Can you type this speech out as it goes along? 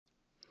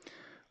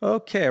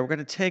Okay, we're going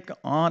to take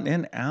on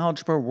an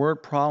algebra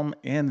word problem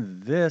in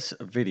this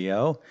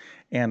video.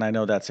 And I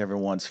know that's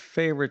everyone's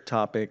favorite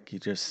topic. You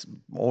just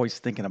always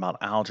thinking about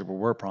algebra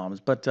word problems.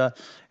 But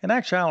in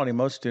actuality,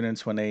 most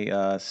students, when they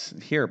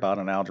hear about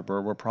an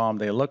algebra word problem,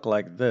 they look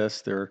like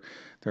this. Their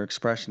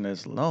expression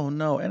is, oh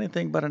no,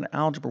 anything but an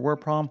algebra word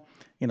problem,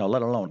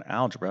 let alone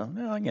algebra.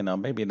 Well,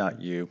 maybe not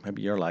you.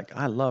 Maybe you're like,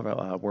 I love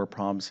word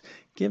problems.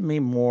 Give me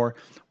more.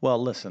 Well,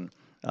 listen.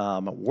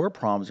 Word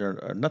problems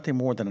are nothing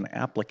more than an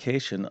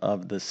application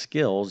of the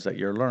skills that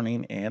you're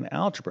learning in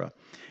algebra.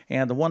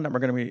 And the one that we're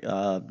going to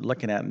be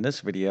looking at in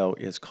this video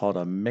is called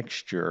a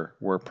mixture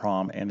word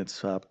problem, and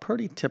it's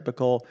pretty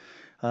typical.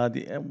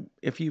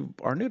 If you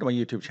are new to my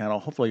YouTube channel,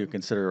 hopefully you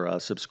consider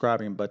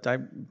subscribing, but I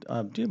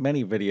do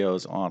many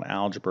videos on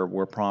algebra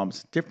word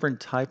problems, different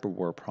type of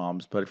word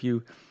problems, but if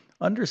you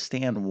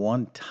understand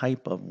one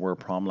type of word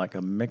problem, like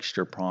a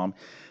mixture problem,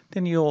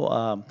 then you'll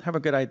have a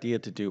good idea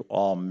to do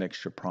all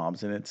mixture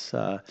problems. And it's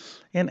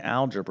in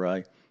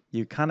algebra,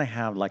 you kind of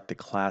have like the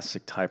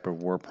classic type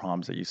of word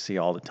problems that you see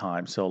all the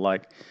time. So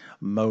like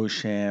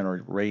motion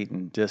or rate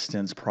and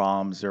distance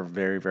problems, they're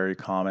very, very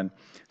common.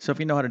 So if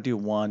you know how to do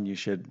one, you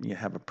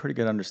have a pretty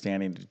good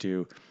understanding to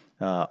do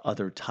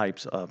other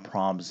types of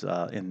problems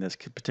in this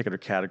particular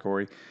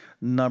category.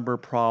 Number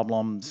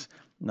problems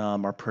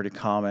are pretty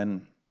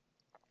common.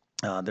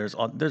 There's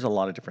a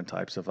lot of different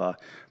types of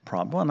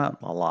problem. Well, not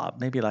a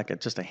lot, maybe like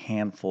just a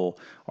handful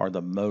are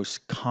the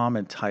most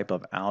common type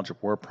of algebra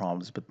word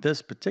problems. But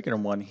this particular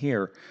one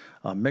here,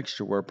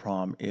 mixture word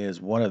problem,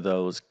 is one of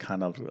those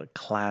kind of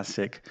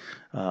classic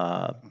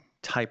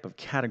type of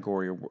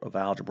category of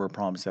algebra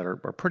problems that are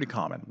pretty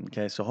common.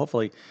 Okay, so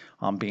hopefully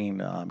I'm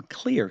being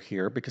clear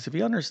here, because if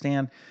you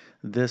understand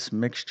this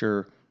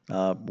mixture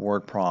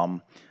word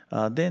problem,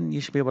 then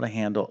you should be able to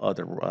handle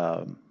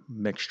other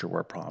mixture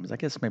word problems. I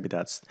guess maybe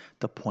that's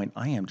the point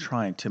I am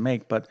trying to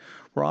make, but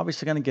we're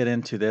obviously going to get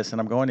into this,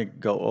 and I'm going to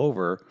go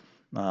over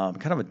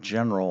kind of a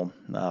general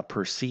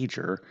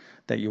procedure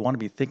that you want to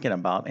be thinking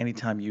about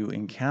anytime you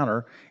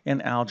encounter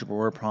an algebra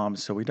word problem,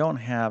 so we don't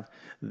have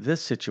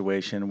this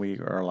situation. We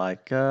are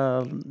like,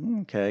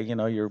 okay,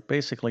 you're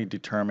basically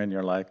determined.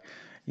 You're like,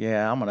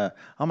 yeah, I'm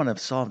gonna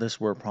solve this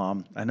word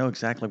problem. I know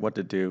exactly what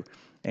to do.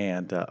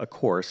 And of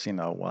course, we're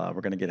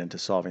going to get into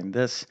solving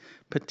this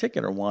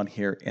particular one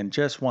here in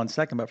just one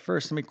second. But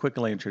first, let me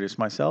quickly introduce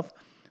myself.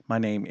 My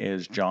name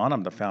is John.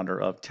 I'm the founder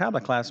of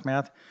TabletClass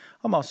Math.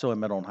 I'm also a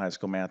middle and high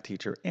school math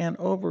teacher, and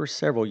over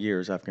several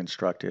years, I've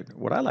constructed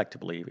what I like to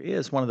believe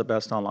is one of the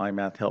best online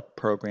math help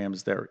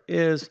programs there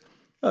is.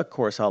 Of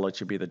course, I'll let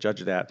you be the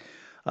judge of that.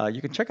 You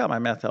can check out my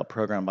math help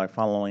program by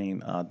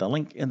following the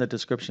link in the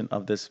description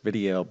of this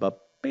video. But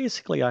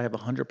basically, I have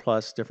 100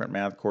 plus different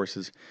math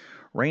courses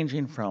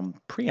ranging from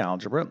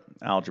pre-algebra,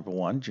 algebra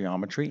 1,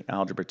 geometry,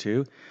 algebra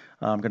 2.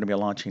 I'm going to be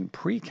launching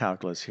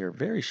pre-calculus here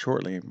very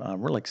shortly. I'm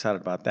really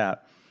excited about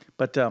that.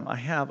 But I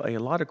have a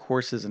lot of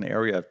courses in the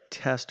area of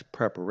test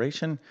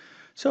preparation.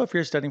 So if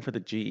you're studying for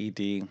the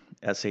GED,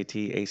 SAT,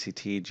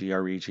 ACT,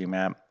 GRE,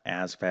 GMAT,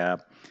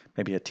 ASVAB,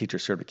 maybe a teacher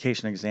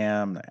certification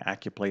exam, the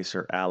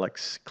Accuplacer,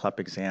 ALEX,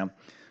 CLEP exam,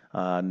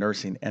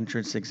 nursing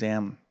entrance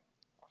exam,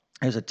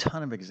 there's a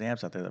ton of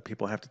exams out there that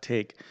people have to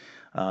take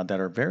that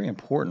are very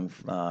important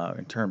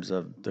in terms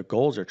of the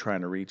goals they're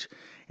trying to reach.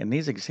 And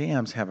these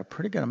exams have a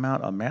pretty good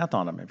amount of math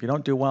on them. If you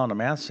don't do well in the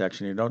math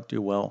section, you don't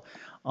do well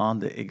on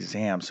the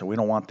exam. So we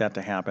don't want that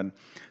to happen.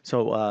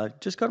 So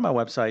just go to my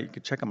website. You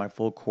can check out my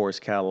full course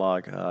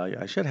catalog.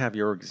 I should have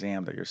your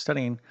exam that you're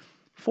studying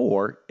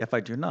for. If I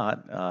do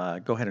not,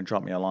 go ahead and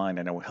drop me a line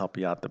and I will help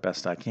you out the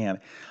best I can.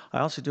 I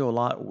also do a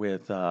lot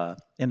with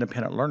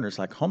independent learners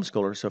like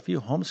homeschoolers. So if you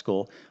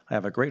homeschool, I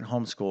have a great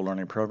homeschool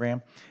learning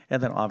program.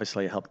 And then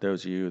obviously I help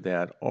those of you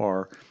that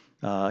are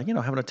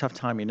having a tough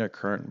time in their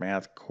current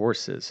math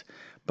courses.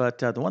 But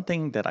the one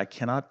thing that I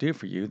cannot do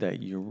for you that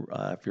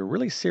if you're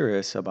really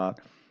serious about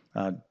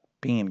uh,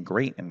 being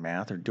great in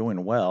math or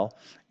doing well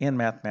in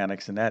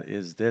mathematics, and that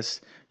is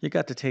this: you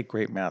got to take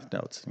great math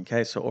notes.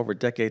 Okay, so over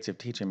decades of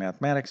teaching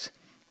mathematics,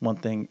 one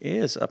thing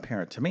is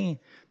apparent to me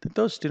that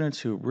those students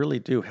who really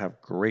do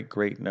have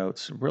great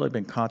notes, really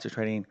been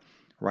concentrating,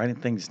 writing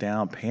things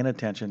down, paying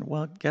attention,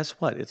 well, guess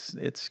what?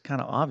 It's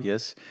kind of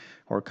obvious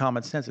or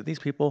common sense that these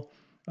people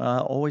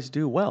always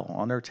do well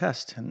on their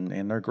tests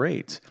and their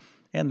grades.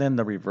 And then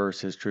the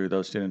reverse is true.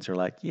 Those students are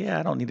like, yeah,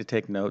 I don't need to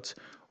take notes,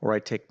 or I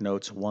take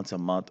notes once a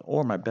month,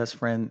 or my best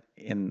friend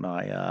in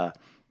my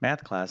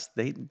math class,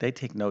 they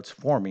take notes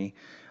for me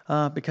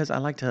because I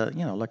like to,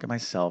 look at my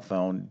cell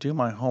phone, do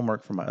my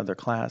homework for my other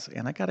class,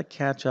 and I got to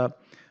catch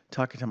up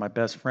talking to my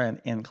best friend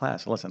in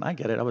class. Listen, I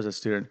get it. I was a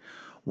student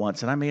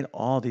once, and I made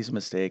all these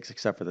mistakes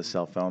except for the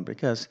cell phone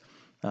because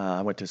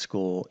I went to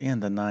school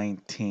in the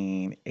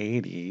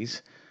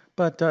 1980s.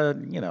 But,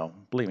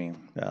 believe me,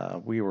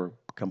 we were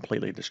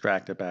completely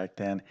distracted back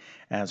then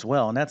as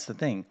well. And that's the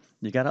thing.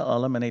 You got to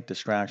eliminate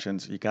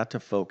distractions. You got to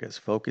focus.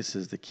 Focus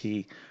is the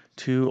key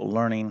to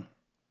learning.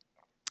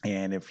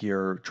 And if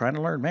you're trying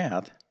to learn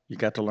math, You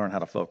got to learn how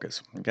to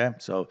focus. Okay,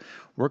 so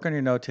work on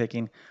your note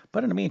taking.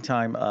 But in the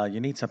meantime, you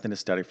need something to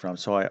study from.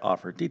 So I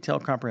offer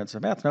detailed,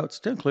 comprehensive math notes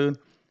to include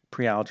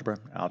pre-algebra,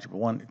 algebra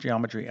 1,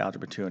 geometry,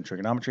 algebra 2, and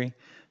trigonometry. You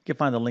can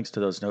find the links to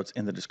those notes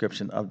in the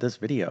description of this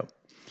video.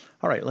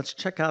 All right, let's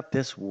check out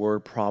this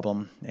word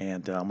problem,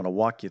 and I'm going to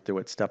walk you through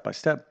it step by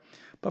step.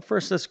 But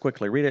first, let's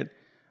quickly read it.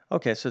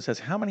 Okay, so it says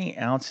how many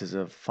ounces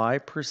of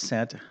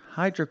 5%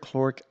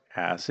 hydrochloric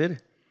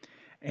acid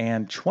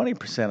and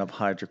 20% of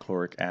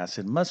hydrochloric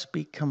acid must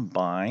be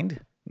combined.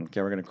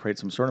 Okay, we're going to create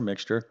some sort of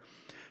mixture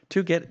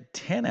to get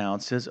 10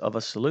 ounces of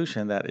a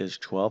solution that is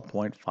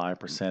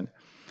 12.5%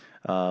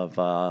 of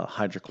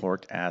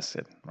hydrochloric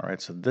acid. All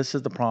right, so this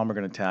is the problem we're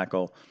going to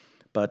tackle.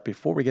 But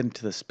before we get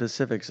into the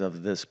specifics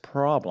of this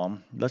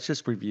problem, let's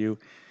just review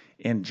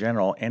in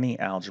general any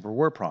algebra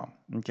word problem.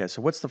 Okay,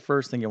 so what's the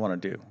first thing you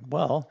want to do?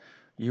 Well,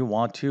 you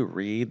want to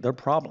read the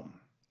problem.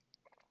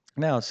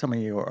 Now, some of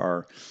you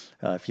are,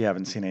 if you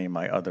haven't seen any of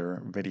my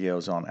other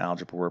videos on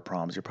algebra word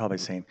problems, you're probably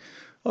saying,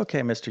 okay,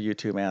 Mr.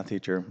 YouTube math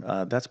teacher,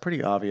 that's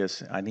pretty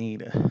obvious. I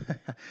need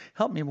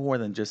help me more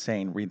than just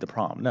saying read the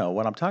problem. No,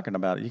 what I'm talking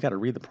about, you got to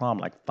read the problem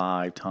like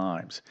 5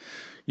 times.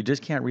 You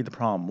just can't read the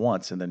problem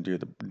once and then do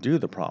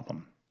the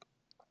problem.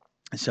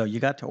 So you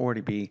got to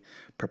already be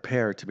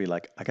prepared to be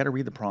like, I got to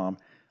read the problem.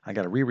 I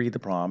got to reread the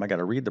problem. I got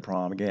to read the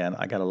problem again.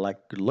 I got to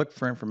look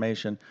for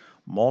information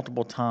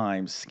multiple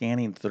times,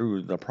 scanning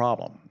through the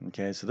problem.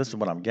 Okay, so this is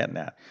what I'm getting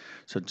at.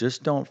 So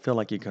just don't feel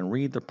like you can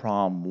read the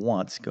problem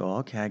once, go,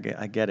 okay,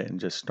 I get it, and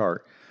just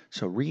start.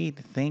 So read,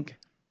 think,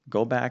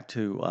 go back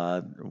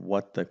to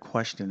what the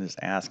question is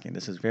asking.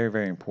 This is very,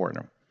 very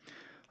important.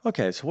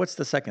 Okay, so what's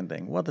the second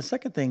thing? Well, the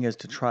second thing is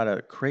to try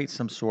to create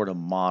some sort of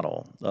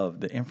model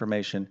of the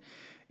information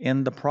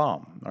in the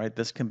problem. All right,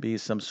 this can be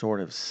some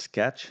sort of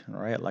sketch. All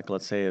right, like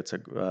let's say it's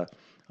a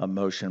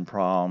motion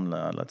problem.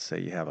 Let's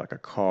say you have like a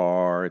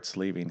car. It's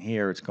leaving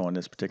here. It's going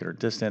this particular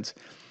distance.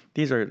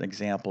 These are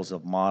examples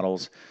of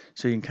models,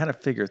 so you can kind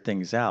of figure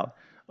things out.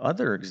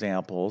 Other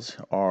examples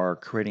are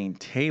creating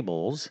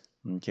tables.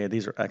 Okay,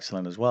 these are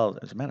excellent as well.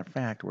 As a matter of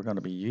fact, we're going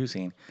to be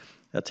using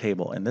a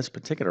table in this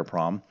particular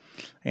problem.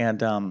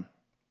 And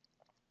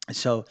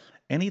so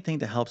anything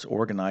that helps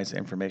organize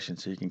information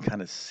so you can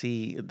kind of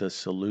see the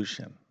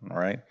solution, all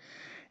right?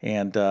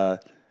 And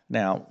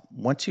now,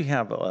 once you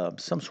have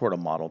some sort of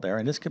model there,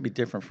 and this could be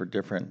different for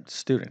different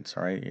students,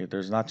 all right?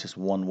 There's not just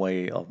one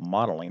way of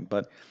modeling,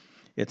 but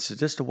it's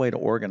just a way to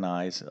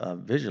organize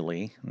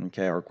visually,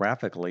 okay, or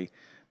graphically,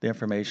 the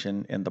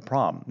information in the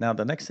problem. Now,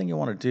 the next thing you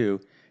want to do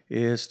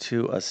is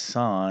to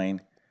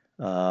assign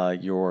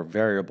your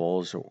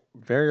variable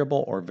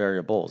or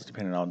variables,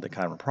 depending on the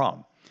kind of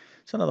problem.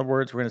 So in other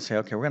words, we're going to say,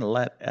 okay, we're going to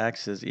let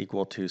x is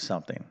equal to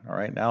something. All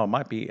right, now it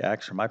might be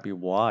x or might be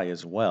y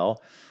as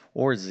well,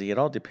 or z. It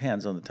all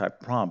depends on the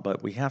type of problem,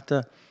 but we have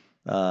to,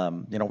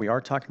 we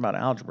are talking about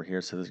algebra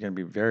here, so there's going to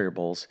be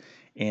variables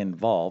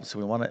involved. So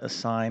we want to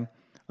assign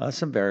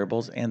some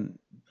variables, and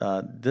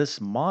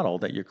this model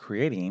that you're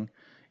creating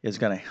is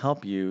going to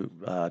help you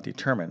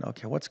determine,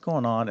 okay, what's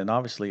going on, and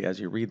obviously as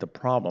you read the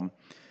problem,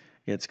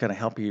 it's going to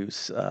help you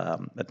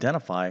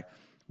identify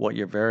what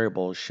your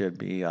variables should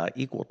be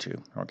equal to,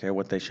 okay,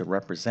 what they should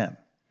represent.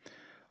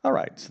 All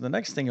right, so the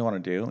next thing you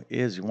want to do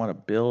is you want to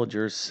build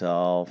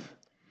yourself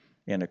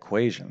an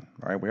equation.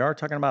 All right, we are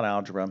talking about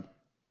algebra.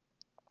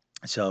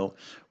 So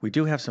we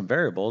do have some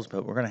variables,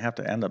 but we're going to have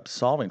to end up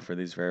solving for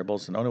these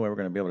variables. And the only way we're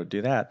going to be able to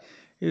do that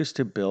is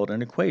to build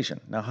an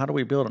equation. Now, how do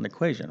we build an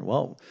equation?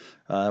 Well,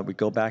 we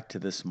go back to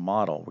this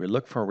model. We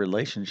look for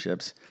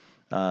relationships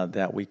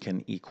that we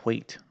can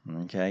equate,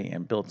 okay,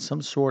 and build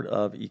some sort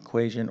of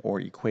equation or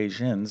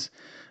equations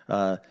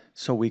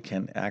so we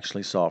can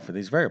actually solve for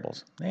these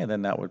variables. And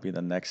then that would be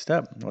the next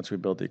step. Once we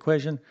build the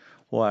equation,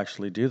 we'll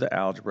actually do the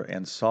algebra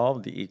and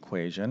solve the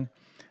equation.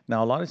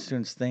 Now, a lot of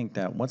students think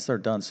that once they're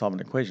done solving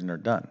the equation, they're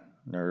done.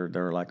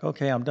 They're like,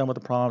 okay, I'm done with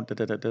the problem. Da,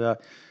 da, da, da,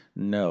 da.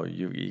 No,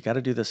 you got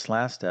to do this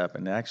last step,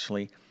 and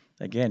actually,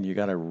 again, you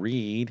got to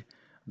read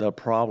the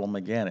problem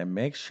again and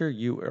make sure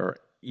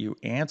you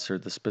answer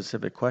the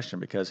specific question,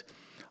 because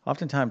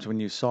oftentimes when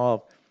you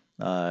solve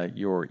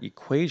your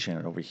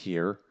equation over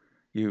here,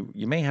 you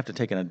may have to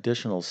take an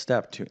additional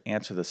step to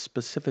answer the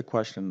specific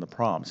question in the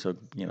problem. So,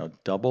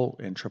 double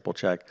and triple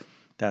check.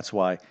 That's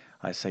why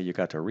I say you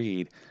got to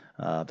read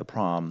the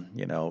problem,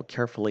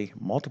 carefully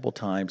multiple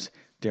times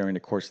during the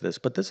course of this.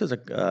 But this is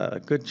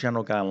a good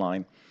general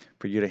guideline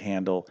for you to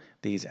handle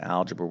these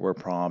algebra word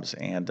problems.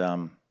 And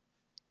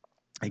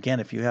again,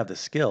 if you have the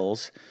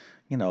skills,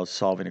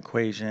 solving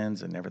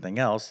equations and everything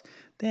else,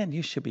 then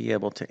you should be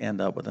able to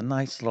end up with a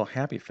nice little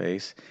happy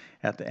face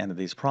at the end of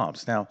these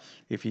problems. Now,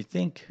 if you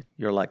think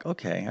you're like,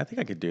 okay, I think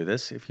I could do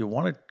this. If you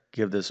want to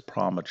give this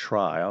problem a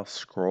try, I'll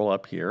scroll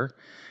up here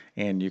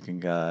and you can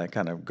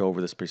kind of go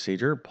over this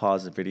procedure,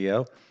 pause the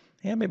video,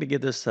 and maybe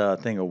give this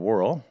thing a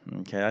whirl.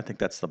 Okay, I think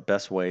that's the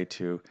best way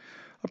to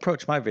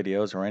approach my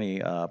videos or any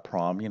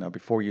problem.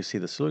 Before you see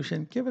the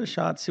solution, give it a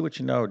shot, see what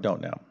you know or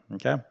don't know.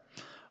 Okay.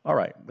 All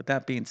right, with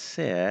that being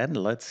said,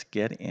 let's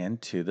get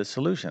into the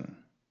solution.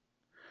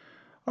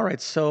 All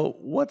right, so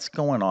what's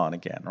going on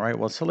again, right?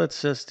 Well, so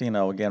let's just,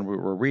 again,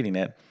 we're reading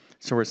it.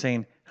 So we're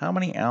saying how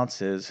many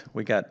ounces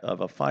we got of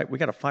we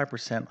got a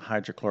 5%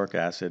 hydrochloric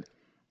acid.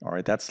 All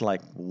right, that's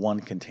like one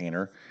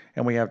container.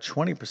 And we have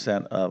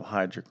 20% of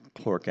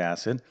hydrochloric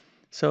acid.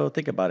 So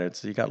think about it.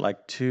 So you got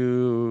like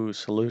two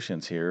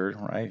solutions here,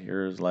 right?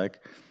 Here's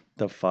like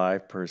the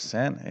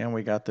 5%, and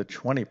we got the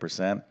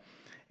 20%.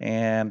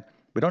 And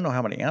we don't know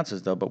how many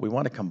ounces though, but we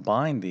want to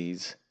combine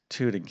these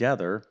two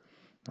together,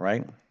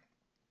 right?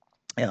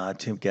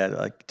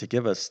 To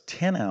give us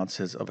 10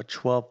 ounces of a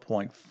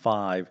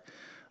 12.5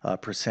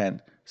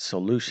 percent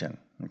solution.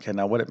 Okay,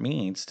 now what it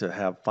means to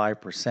have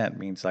 5%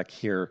 means like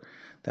here,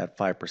 that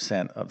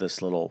 5% of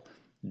this little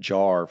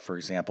jar, for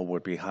example,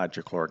 would be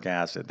hydrochloric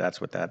acid.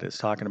 That's what that is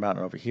talking about.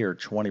 And over here,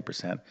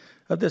 20%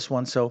 of this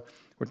one. So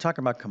we're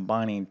talking about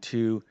combining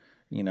two,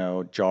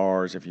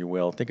 jars, if you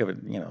will. Think of it,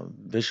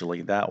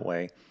 visually that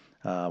way.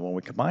 When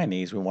we combine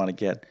these, we want to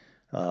get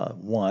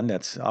one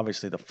that's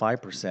obviously the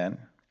 5%.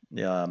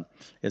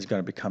 Is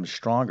going to become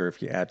stronger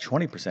if you add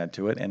 20%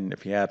 to it. And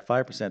if you add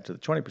 5% to the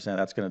 20%,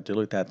 that's going to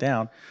dilute that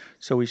down.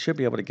 So we should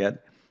be able to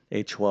get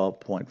a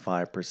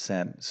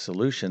 12.5%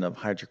 solution of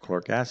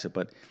hydrochloric acid.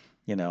 But,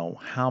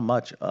 how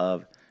much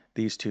of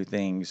these two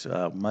things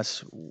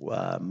must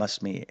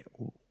me,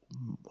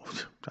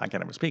 I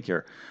can't even speak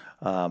here,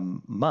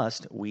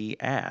 must we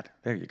add?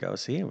 There you go.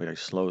 See, we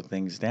slow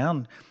things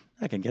down.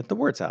 I can get the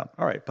words out.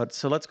 All right, but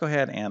so let's go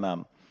ahead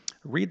and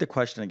read the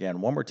question again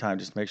one more time,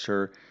 just to make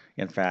sure,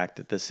 in fact,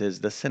 that this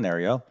is the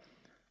scenario.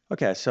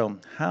 Okay, so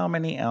how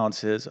many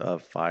ounces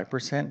of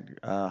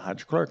 5%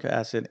 hydrochloric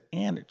acid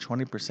and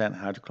 20%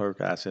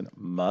 hydrochloric acid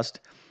must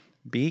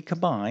be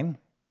combined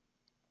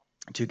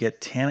to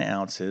get 10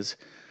 ounces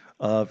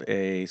of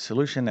a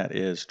solution that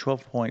is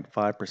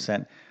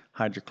 12.5%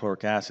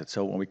 hydrochloric acid?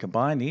 So when we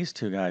combine these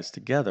two guys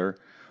together,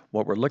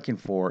 what we're looking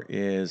for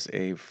is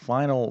a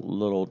final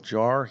little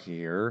jar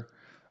here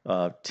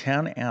of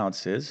 10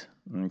 ounces,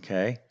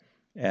 okay,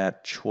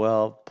 at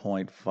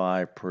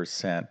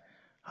 12.5%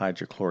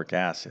 hydrochloric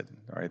acid.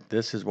 All right,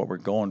 this is what we're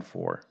going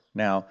for.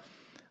 Now,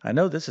 I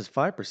know this is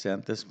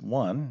 5%, this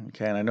one,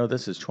 okay, and I know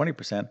this is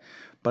 20%,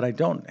 but I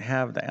don't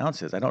have the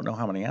ounces. I don't know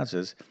how many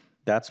ounces.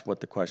 That's what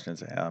the question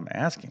is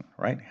asking,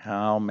 right?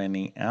 How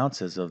many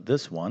ounces of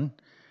this one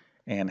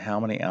and how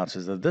many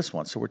ounces of this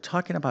one? So we're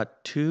talking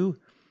about two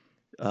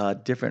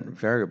different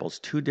variables,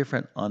 two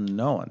different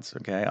unknowns,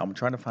 okay? I'm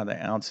trying to find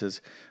the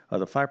ounces of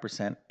the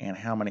 5% and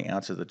how many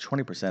ounces of the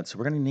 20%. So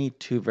we're going to need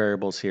two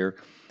variables here.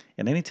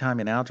 And anytime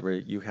in algebra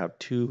you have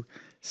two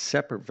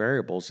separate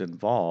variables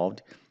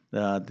involved,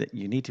 that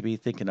you need to be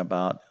thinking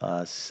about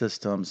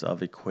systems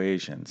of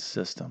equations,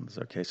 systems,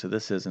 okay? So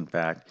this is, in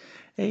fact,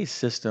 a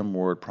system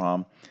word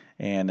problem.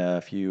 And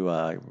if you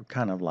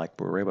kind of like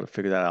were able to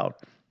figure that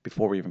out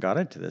before we even got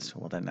into this,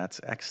 well, then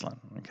that's excellent,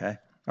 okay?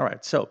 All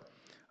right, so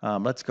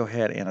let's go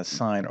ahead and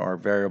assign our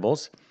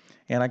variables.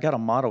 And I got a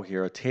model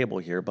here, a table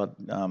here, but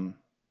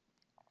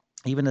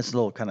even this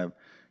little kind of,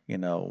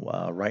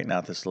 writing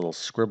out this little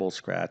scribble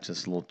scratch,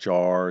 this little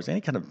jars,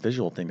 any kind of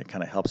visual thing that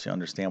kind of helps you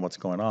understand what's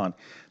going on,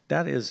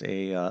 that is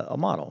a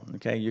model.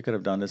 Okay, you could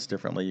have done this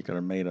differently. You could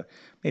have made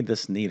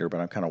this neater,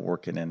 but I'm kind of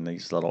working in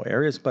these little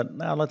areas. But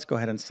now let's go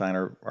ahead and assign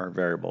our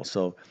variable.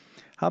 So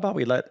how about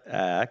we let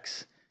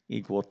x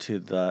equal to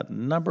the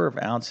number of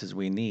ounces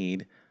we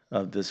need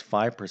of this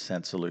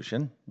 5%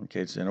 solution.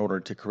 Okay, so in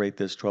order to create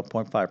this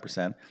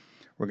 12.5%,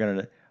 we're going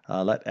to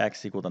let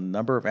x equal the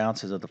number of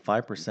ounces of the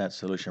 5%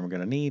 solution we're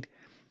going to need,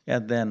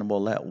 and then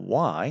we'll let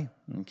y,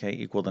 okay,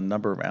 equal the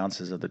number of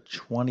ounces of the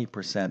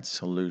 20%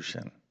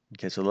 solution.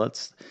 Okay, so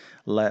let's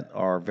let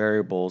our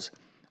variables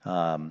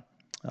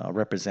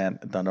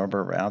represent the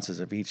number of ounces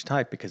of each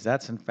type, because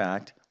that's in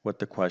fact what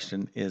the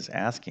question is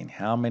asking.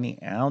 How many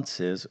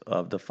ounces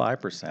of the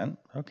 5%?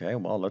 Okay,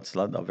 well, let's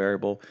let the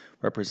variable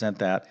represent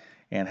that.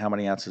 And how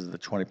many ounces of the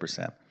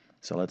 20%?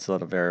 So let's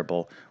let a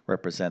variable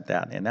represent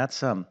that. And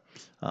that's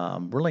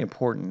really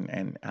important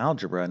in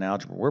algebra and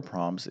algebra word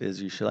problems,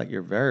 is you should let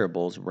your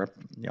variables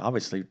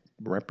obviously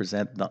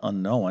represent the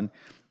unknown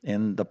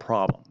in the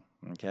problem,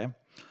 okay?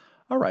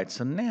 All right,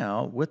 so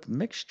now with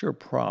mixture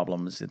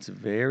problems, it's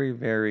very,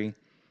 very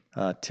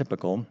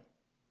typical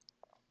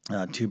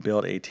to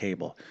build a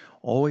table.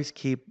 Always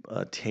keep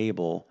a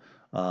table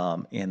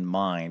in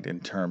mind in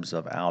terms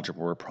of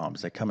algebra word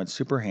problems. They come in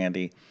super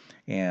handy.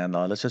 And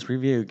let's just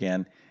review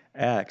again.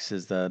 X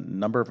is the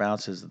number of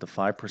ounces of the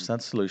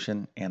 5%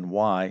 solution, and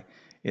Y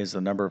is the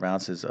number of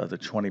ounces of the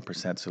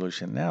 20%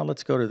 solution. Now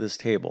let's go to this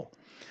table.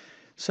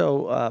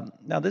 So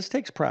now this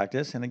takes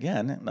practice, and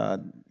again,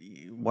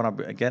 what I'm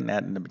getting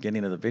at in the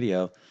beginning of the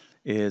video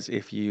is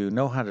if you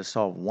know how to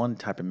solve one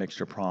type of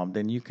mixture problem,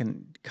 then you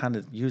can kind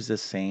of use the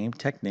same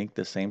technique,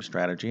 the same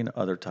strategy in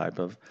other type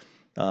of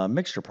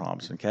mixture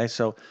problems, okay?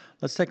 So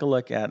let's take a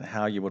look at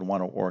how you would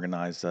want to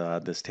organize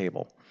this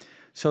table.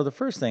 So the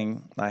first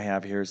thing I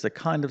have here is the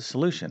kind of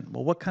solution.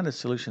 Well, what kind of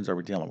solutions are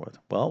we dealing with?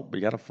 Well, we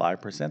got a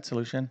 5%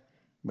 solution,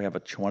 we have a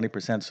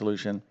 20%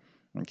 solution,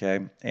 okay?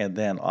 And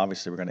then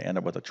obviously we're going to end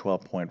up with a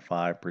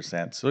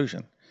 12.5%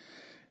 solution.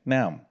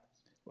 Now,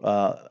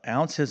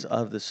 ounces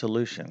of the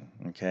solution,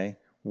 okay?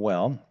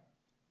 Well,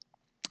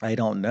 I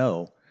don't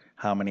know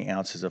how many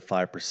ounces of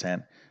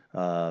 5%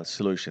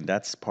 solution.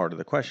 That's part of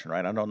the question,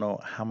 right? I don't know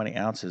how many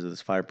ounces of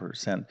this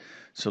 5%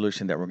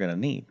 solution that we're going to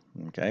need,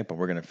 okay? But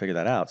we're going to figure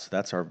that out. So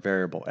that's our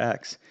variable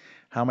x.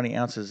 How many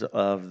ounces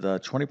of the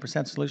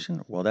 20%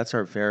 solution? Well, that's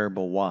our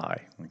variable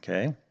y,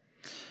 okay?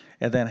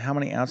 And then how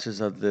many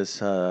ounces of this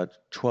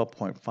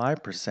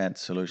 12.5%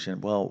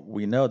 solution? Well,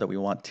 we know that we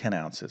want 10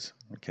 ounces,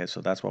 okay?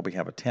 So that's why we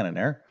have a 10 in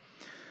there.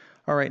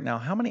 All right, now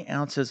how many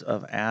ounces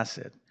of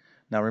acid?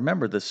 Now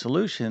remember, the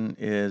solution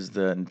is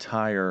the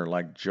entire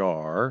like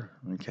jar,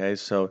 okay?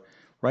 So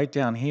right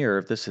down here,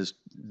 if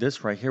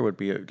this right here would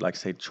be like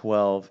say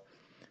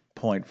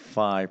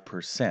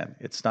 12.5%.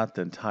 It's not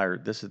the entire,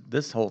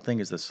 this whole thing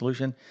is the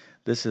solution.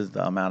 This is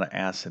the amount of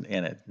acid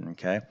in it,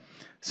 okay?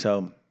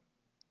 So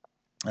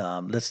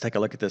let's take a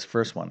look at this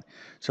first one.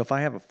 So if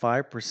I have a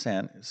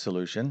 5%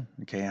 solution,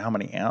 okay, how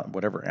many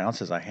whatever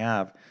ounces I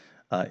have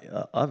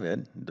of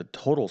it, the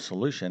total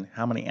solution,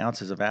 how many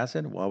ounces of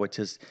acid? Well, I would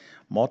just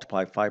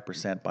multiply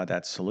 5% by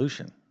that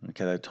solution,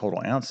 okay, the total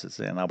ounces,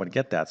 and I would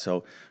get that. So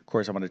of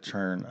course I'm going to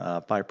turn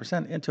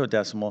 5% into a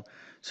decimal.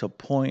 So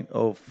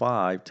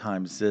 0.05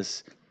 times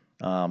this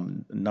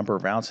number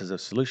of ounces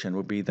of solution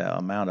would be the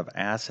amount of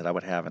acid I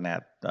would have in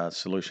that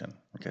solution.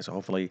 Okay, so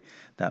hopefully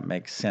that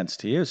makes sense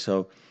to you.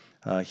 So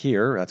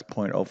here, that's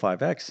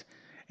 0.05x.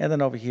 And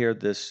then over here,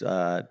 this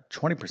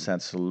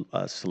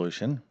 20%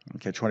 solution,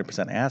 okay,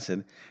 20%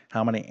 acid.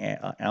 How many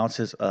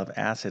ounces of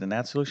acid in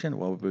that solution?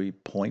 Well, it would be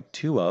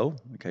 0.20,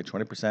 okay,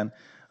 20%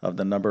 of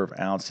the number of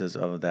ounces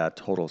of that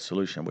total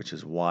solution, which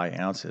is y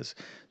ounces.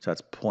 So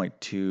that's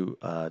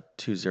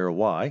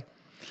 0.220y.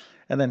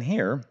 And then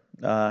here,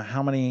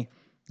 how many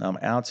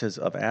ounces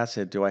of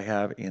acid do I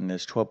have in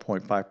this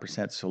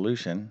 12.5%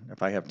 solution?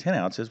 If I have 10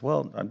 ounces,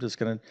 well, I'm just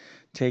going to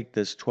take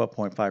this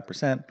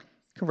 12.5%,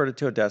 convert it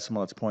to a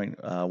decimal, it's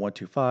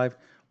 0.125,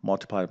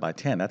 multiplied by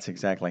 10. That's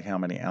exactly how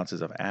many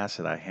ounces of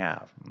acid I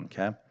have,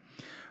 okay?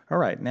 All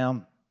right,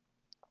 now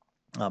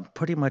I'm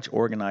pretty much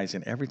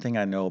organizing everything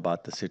I know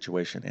about the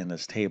situation in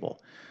this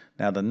table.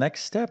 Now the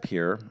next step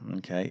here,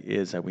 okay,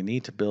 is that we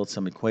need to build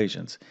some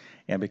equations.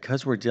 And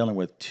because we're dealing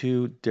with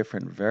two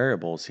different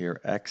variables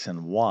here, x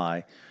and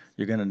y,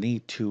 you're going to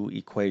need two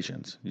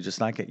equations.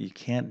 You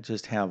can't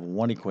just have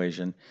one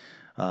equation.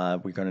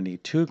 We're going to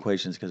need two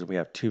equations because we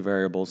have two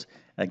variables.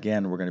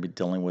 Again, we're going to be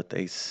dealing with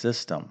a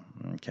system.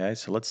 Okay,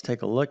 so let's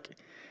take a look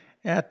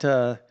at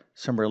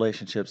some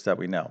relationships that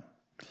we know.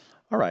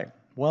 All right,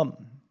 well,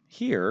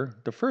 here,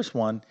 the first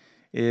one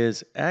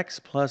is x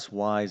plus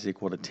y is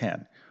equal to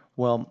 10.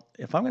 Well,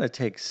 if I'm going to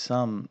take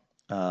this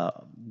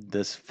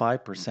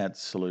 5%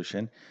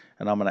 solution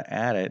and I'm going to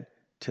add it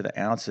to the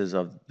ounces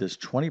of this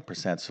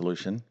 20%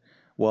 solution,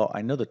 well,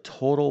 I know the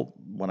total,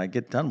 when I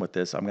get done with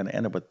this, I'm going to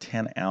end up with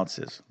 10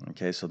 ounces.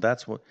 Okay, so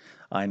that's what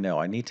I know.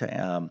 I need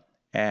to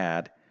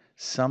add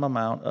some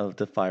amount of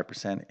the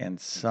 5% and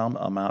some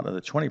amount of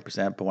the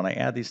 20%, but when I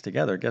add these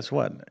together, guess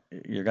what?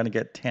 You're going to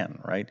get 10,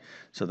 right?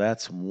 So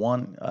that's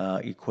one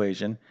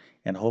equation,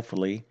 and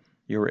hopefully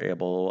you were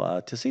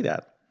able to see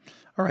that.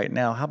 All right,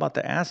 now how about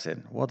the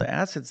acid? Well, the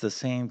acid's the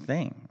same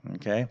thing,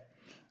 okay?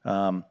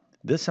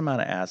 This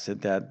amount of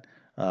acid that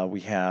we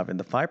have in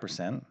the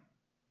 5%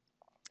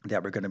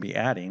 that we're going to be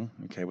adding,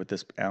 okay, with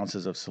this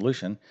ounces of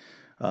solution,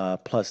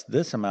 plus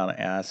this amount of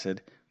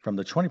acid from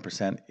the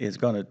 20% is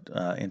going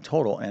to, in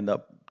total, end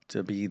up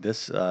to be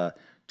this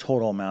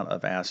total amount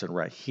of acid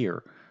right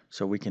here.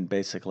 So we can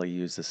basically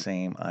use the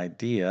same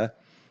idea,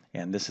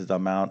 and this is the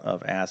amount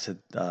of acid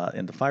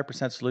in the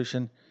 5%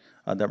 solution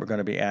that we're going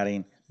to be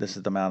adding. This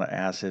is the amount of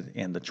acid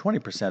in the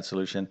 20%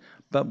 solution,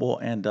 but we'll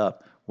end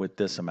up with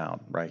this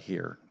amount right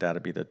here.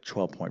 That'll be the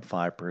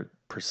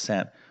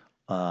 12.5%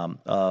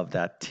 of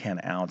that 10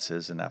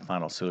 ounces in that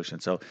final solution.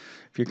 So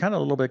if you're kind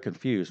of a little bit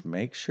confused,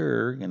 make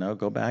sure,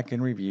 go back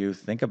and review,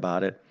 think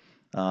about it.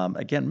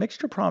 Again,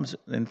 mixture problems,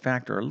 in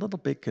fact, are a little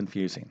bit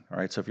confusing. All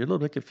right, so if you're a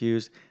little bit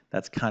confused,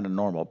 that's kind of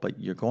normal, but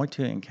you're going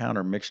to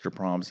encounter mixture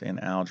problems in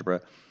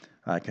algebra,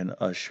 I can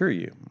assure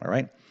you.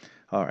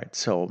 All right,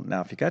 so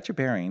now if you got your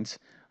bearings,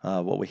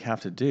 what we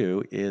have to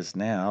do is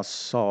now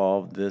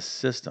solve this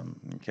system.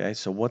 Okay,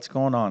 so what's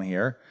going on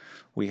here?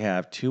 We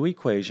have two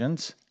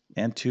equations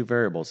and two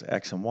variables,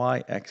 x and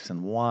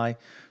y.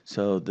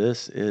 So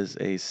this is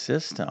a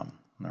system.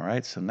 All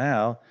right, so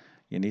now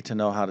you need to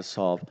know how to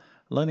solve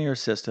linear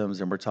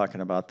systems, and we're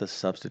talking about the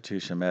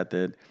substitution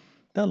method,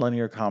 the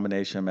linear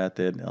combination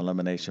method,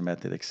 elimination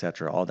method,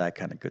 etc., all that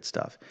kind of good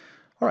stuff.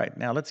 All right,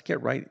 now let's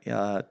get right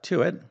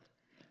to it.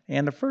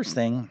 And the first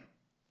thing,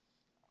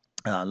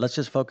 let's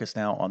just focus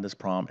now on this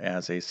problem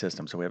as a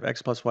system. So we have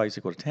x plus y is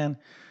equal to 10,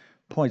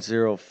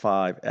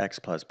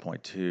 0.05x plus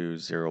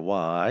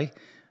 0.20y.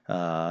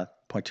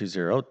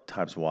 0.20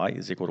 times y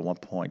is equal to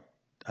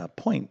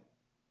 1.0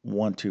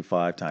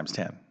 125 times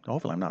 10.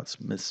 Hopefully I'm not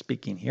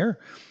misspeaking here.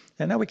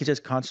 And now we can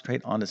just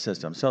concentrate on the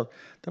system. So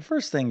the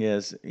first thing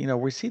is,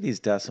 we see these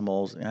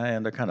decimals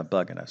and they're kind of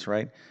bugging us,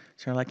 right?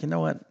 So you're like, you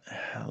know what?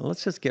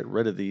 Let's just get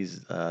rid of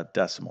these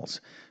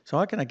decimals. So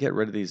how can I get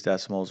rid of these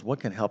decimals? What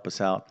can help us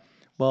out?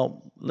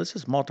 Well, let's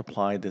just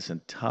multiply this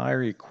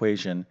entire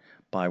equation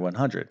by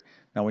 100.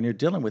 Now, when you're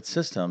dealing with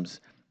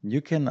systems,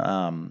 you can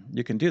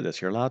do this.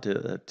 You're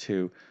allowed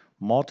to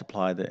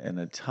multiply an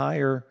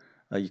entire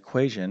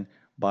equation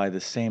by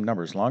the same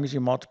number. As long as you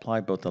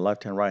multiply both the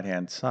left and right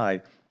hand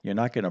side, you're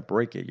not going to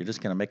break it. You're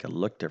just going to make it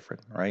look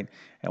different, right?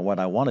 And what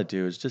I want to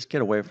do is just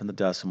get away from the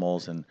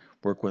decimals and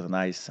work with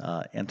nice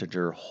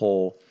integer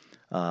whole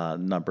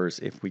numbers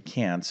if we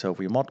can. So if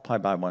we multiply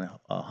by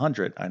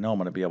 100, I know I'm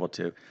going to be able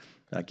to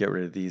get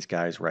rid of these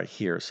guys right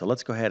here. So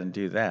let's go ahead and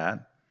do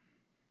that.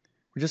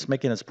 We're just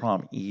making this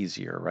problem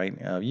easier,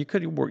 right? You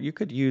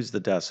could use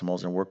the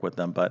decimals and work with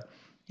them, but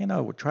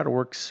try to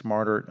work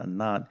smarter and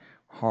not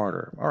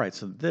harder. All right,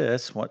 so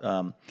this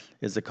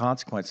is the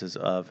consequences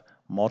of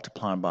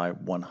multiplying by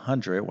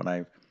 100. When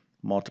I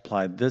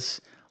multiply this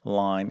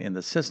line in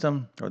the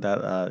system or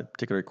that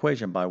particular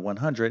equation by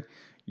 100,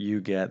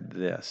 you get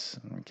this,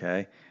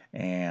 okay?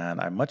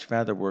 And I much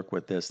rather work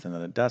with this than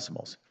the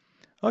decimals.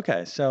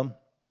 Okay, so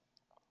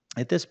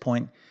at this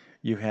point,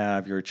 you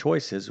have your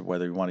choices,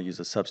 whether you want to use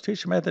the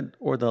substitution method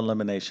or the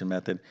elimination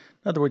method.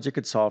 In other words, you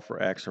could solve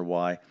for x or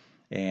y.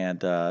 And,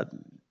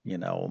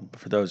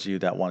 for those of you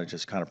that want to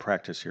just kind of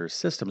practice your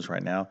systems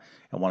right now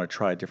and want to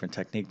try a different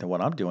technique than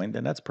what I'm doing,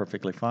 then that's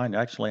perfectly fine.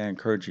 Actually, I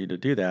encourage you to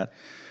do that.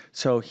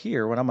 So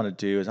here, what I'm going to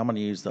do is I'm going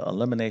to use the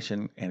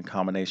elimination and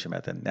combination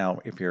method. Now,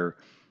 if you're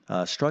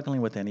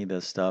struggling with any of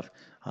this stuff,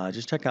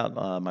 just check out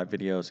my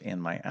videos in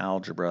my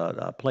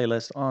algebra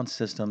playlist on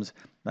systems.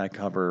 I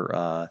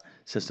cover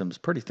systems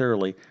pretty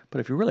thoroughly,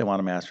 but if you really want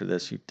to master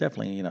this, you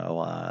definitely,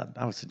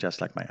 I would suggest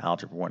like my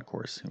Algebra 1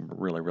 course and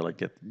really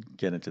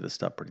get into this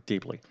stuff pretty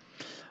deeply.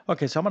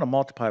 Okay, so I'm going to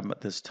multiply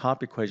this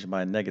top equation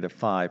by a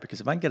 -5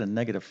 because if I can get a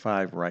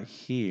 -5 right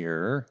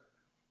here,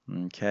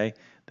 okay,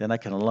 then I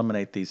can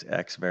eliminate these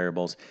x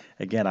variables.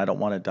 Again, I don't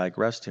want to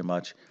digress too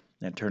much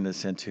and turn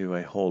this into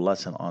a whole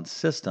lesson on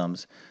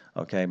systems.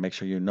 Okay, make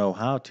sure you know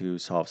how to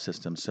solve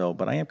systems. So,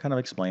 but I am kind of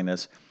explaining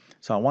this.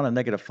 So I want a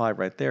 -5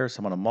 right there. So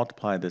I'm going to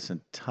multiply this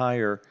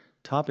entire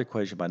top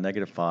equation by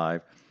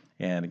 -5.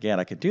 And again,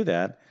 I could do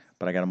that,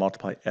 but I got to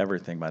multiply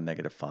everything by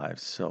 -5.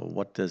 So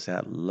what does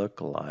that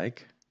look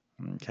like?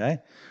 Okay,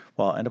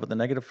 well, I'll end up with a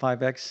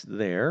 -5x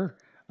there,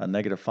 a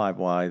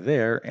 -5y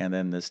there, and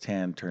then this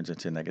 10 turns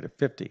into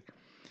 -50.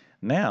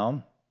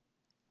 Now,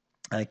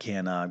 I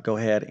can go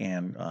ahead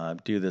and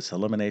do this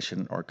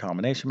elimination or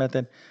combination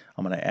method.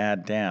 I'm going to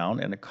add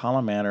down in a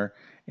column manner,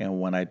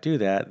 and when I do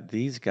that,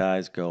 these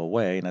guys go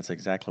away, and that's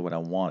exactly what I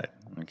wanted,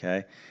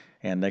 okay?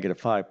 And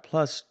 -5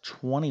 plus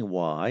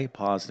 20y,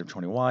 positive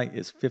 20y,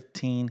 is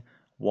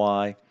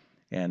 15y,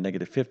 and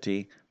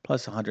 -50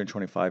 plus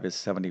 125 is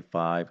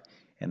 75,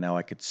 and now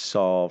I could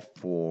solve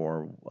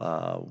for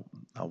a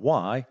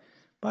y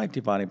by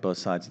dividing both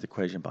sides of the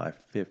equation by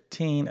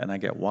 15, and I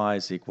get y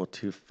is equal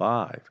to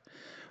 5.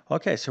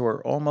 Okay, so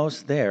we're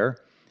almost there,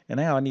 and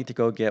now I need to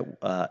go get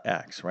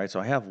x, right? So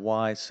I have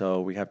y,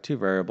 so we have two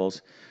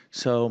variables.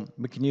 So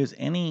we can use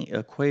any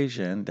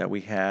equation that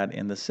we had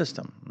in the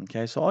system,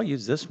 okay? So I'll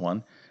use this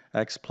one,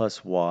 x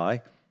plus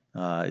y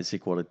is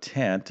equal to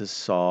 10 to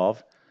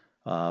solve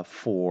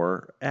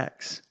for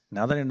x.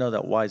 Now that I know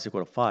that y is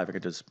equal to 5, I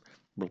could just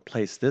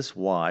replace this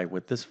y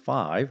with this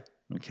 5,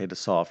 okay, to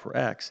solve for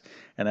x.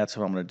 And that's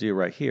what I'm going to do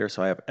right here.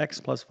 So I have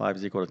x plus 5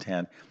 is equal to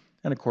 10.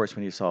 And of course,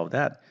 when you solve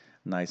that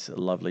nice,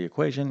 lovely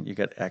equation, you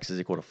get x is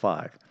equal to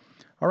 5.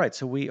 All right,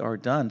 so we are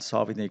done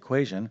solving the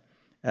equation.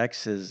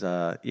 X is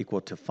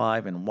equal to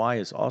 5 and y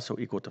is also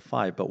equal to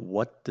 5. But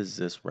what does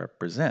this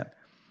represent?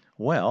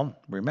 Well,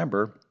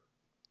 remember,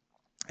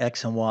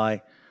 x and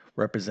y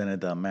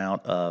represented the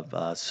amount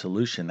of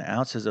solution, the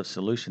ounces of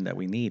solution that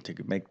we need to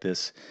make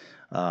this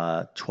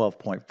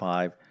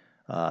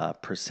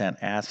 12.5%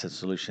 acid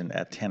solution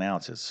at 10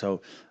 ounces.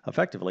 So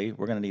effectively,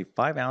 we're going to need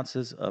 5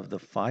 ounces of the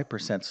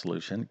 5%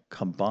 solution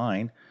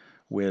combined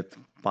with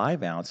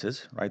 5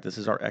 ounces, right? This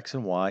is our x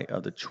and y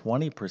of the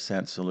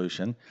 20%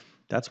 solution.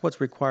 That's what's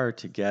required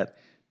to get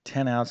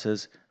 10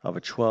 ounces of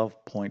a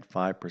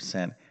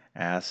 12.5%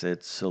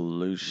 acid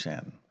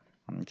solution,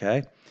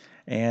 okay?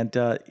 And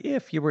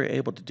if you were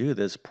able to do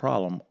this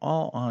problem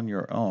all on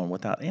your own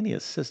without any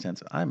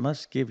assistance, I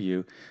must give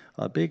you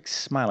a big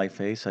smiley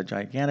face, a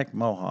gigantic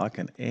mohawk,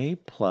 an A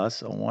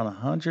plus, a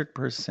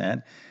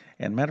 100%.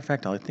 And matter of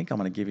fact, I think I'm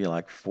going to give you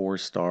like 4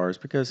 stars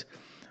because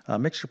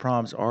mixture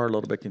problems are a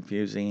little bit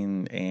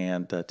confusing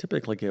and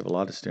typically give a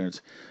lot of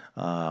students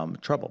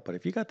trouble. But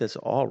if you got this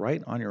all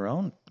right on your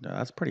own,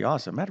 that's pretty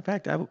awesome. Matter of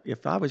fact,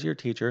 if I was your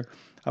teacher,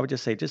 I would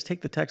just say, just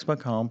take the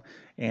textbook home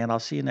and I'll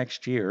see you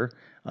next year.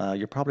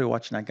 You're probably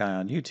watching that guy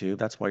on YouTube.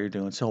 That's why you're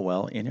doing so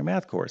well in your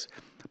math course.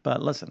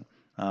 But listen,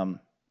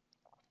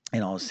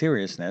 in all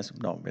seriousness,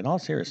 no, in all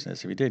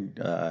seriousness, if you did,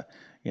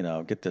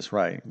 get this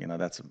right,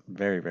 that's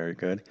very, very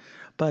good.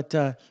 But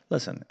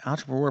listen,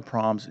 algebra word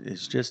problems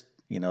is just,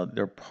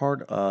 they're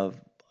part of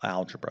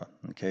algebra.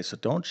 Okay, so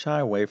don't shy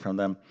away from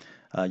them.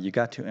 You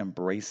got to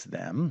embrace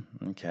them.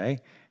 Okay,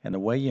 and the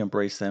way you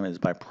embrace them is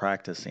by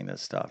practicing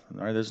this stuff.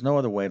 All right, there's no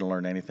other way to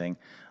learn anything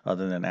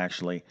other than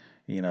actually,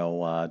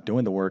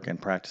 doing the work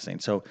and practicing.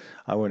 So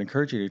I would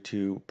encourage you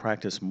to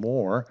practice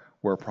more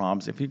word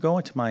problems. If you go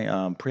into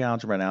my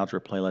pre-algebra and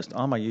algebra playlist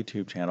on my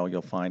YouTube channel,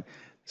 you'll find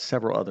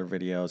several other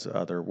videos,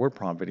 other word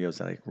problem videos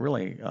that I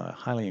really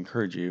highly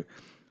encourage you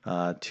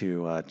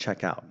to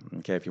check out.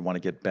 Okay, if you want to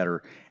get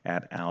better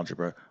at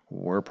algebra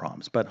word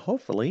problems. But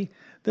hopefully,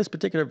 this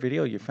particular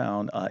video you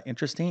found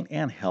interesting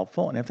and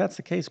helpful. And if that's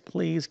the case,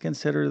 please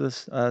consider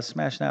this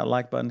smashing that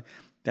like button.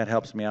 That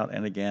helps me out.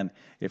 And again,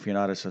 if you're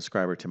not a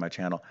subscriber to my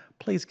channel,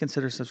 please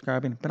consider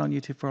subscribing. Been on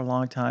YouTube for a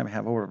long time.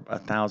 Have over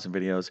 1,000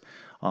 videos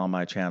on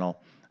my channel.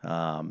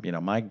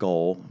 My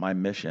goal, my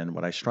mission,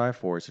 what I strive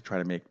for is to try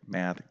to make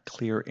math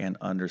clear and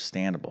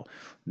understandable.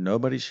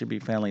 Nobody should be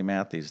failing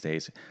math these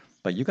days,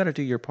 but you got to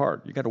do your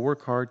part. You got to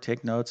work hard,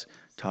 take notes,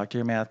 talk to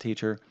your math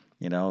teacher.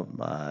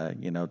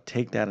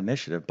 Take that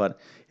initiative. But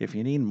if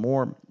you need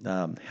more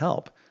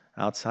help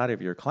outside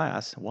of your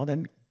class, well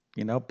then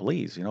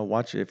please,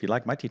 watch, if you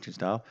like my teaching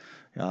style,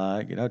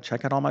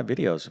 check out all my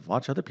videos,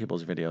 watch other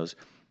people's videos.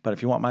 But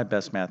if you want my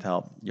best math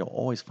help, you'll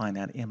always find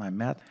that in my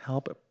math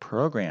help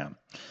program.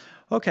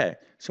 Okay,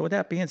 so with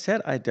that being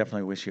said, I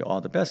definitely wish you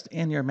all the best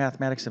in your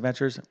mathematics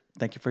adventures.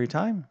 Thank you for your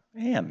time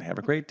and have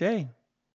a great day.